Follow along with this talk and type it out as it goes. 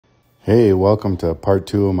Hey, welcome to part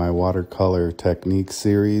 2 of my watercolor technique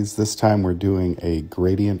series. This time we're doing a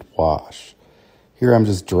gradient wash. Here I'm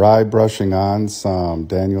just dry brushing on some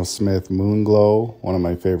Daniel Smith Moonglow, one of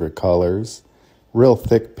my favorite colors. Real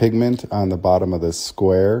thick pigment on the bottom of this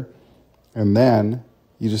square. And then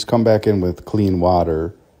you just come back in with clean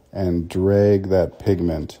water and drag that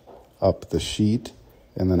pigment up the sheet.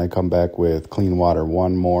 And then I come back with clean water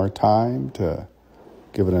one more time to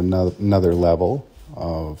give it another level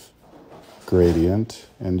of gradient,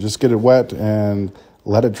 and just get it wet and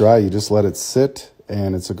let it dry. You just let it sit,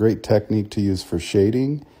 and it's a great technique to use for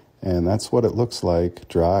shading, and that's what it looks like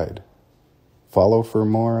dried. Follow for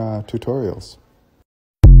more tutorials.